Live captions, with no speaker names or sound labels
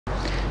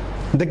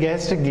The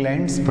gastric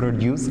glands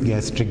produce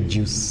gastric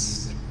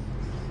juice.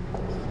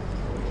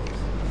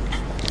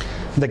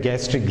 The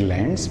gastric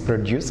glands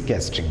produce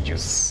gastric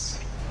juice.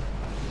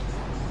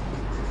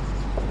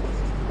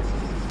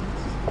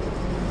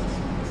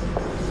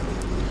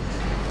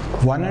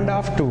 One and a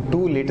half to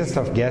 2 liters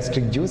of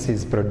gastric juice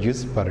is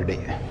produced per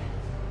day.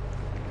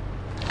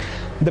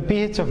 The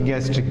pH of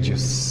gastric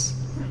juice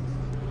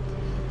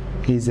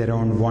is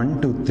around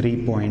 1 to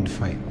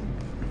 3.5.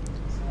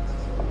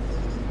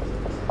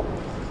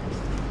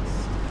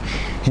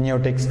 In your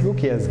textbook,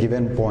 he has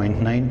given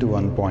 0.9 to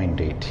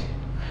 1.8,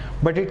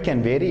 but it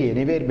can vary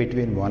anywhere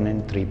between 1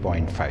 and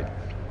 3.5.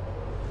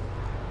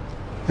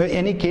 In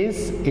any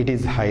case, it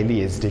is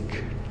highly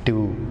acidic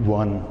to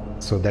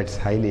 1, so that's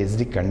highly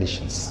acidic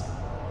conditions.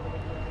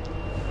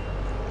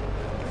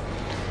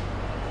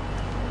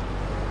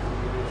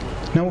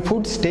 Now,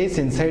 food stays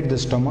inside the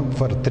stomach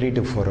for 3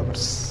 to 4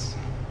 hours.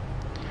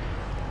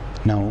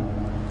 Now,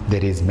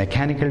 there is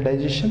mechanical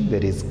digestion,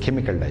 there is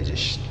chemical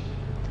digestion.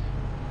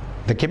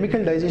 The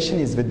chemical digestion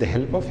is with the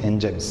help of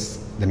enzymes.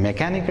 The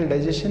mechanical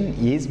digestion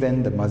is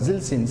when the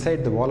muscles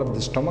inside the wall of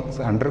the stomach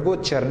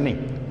undergo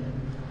churning.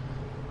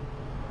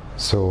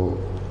 So,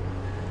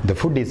 the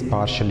food is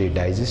partially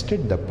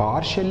digested. The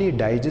partially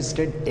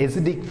digested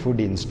acidic food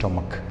in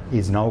stomach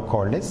is now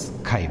called as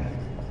chyme.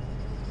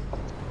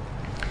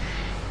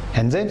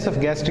 Enzymes of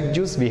gastric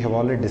juice we have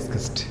already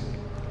discussed.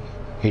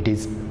 It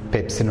is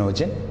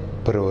pepsinogen,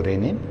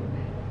 prorenin,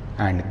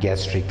 and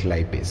gastric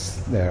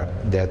lipase.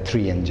 There are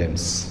 3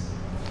 enzymes.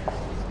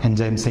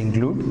 Enzymes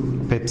include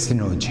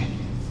pepsinogen,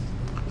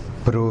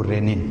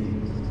 prorenin,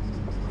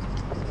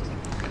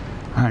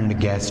 and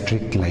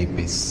gastric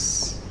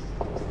lipase.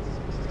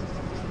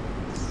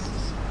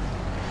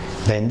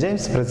 The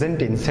enzymes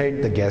present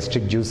inside the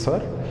gastric juice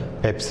are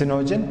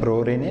pepsinogen,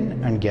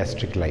 prorenin, and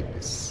gastric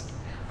lipase.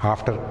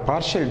 After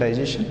partial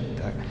digestion,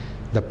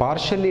 the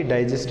partially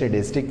digested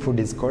acidic food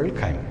is called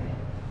chyme.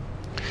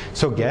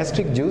 So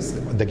gastric juice,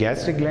 the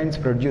gastric glands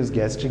produce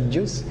gastric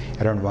juice.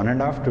 Around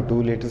 1.5 to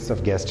 2 liters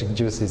of gastric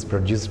juice is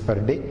produced per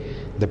day.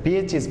 The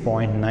pH is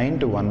 0.9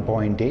 to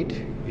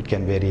 1.8. It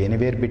can vary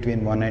anywhere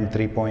between 1 and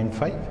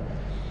 3.5.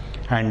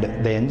 And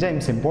the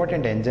enzymes,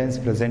 important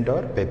enzymes present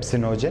are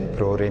pepsinogen,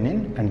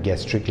 prorenin, and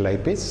gastric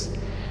lipase.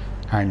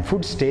 And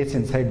food stays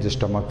inside the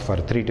stomach for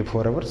 3 to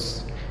 4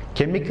 hours.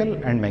 Chemical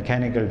and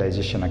mechanical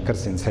digestion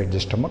occurs inside the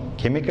stomach.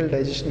 Chemical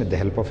digestion with the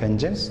help of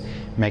enzymes,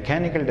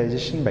 mechanical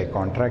digestion by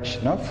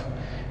contraction of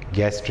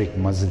gastric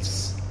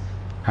muscles,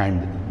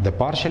 and the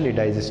partially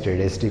digested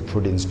acidic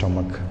food in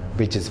stomach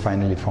which is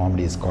finally formed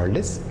is called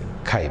as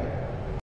chyme.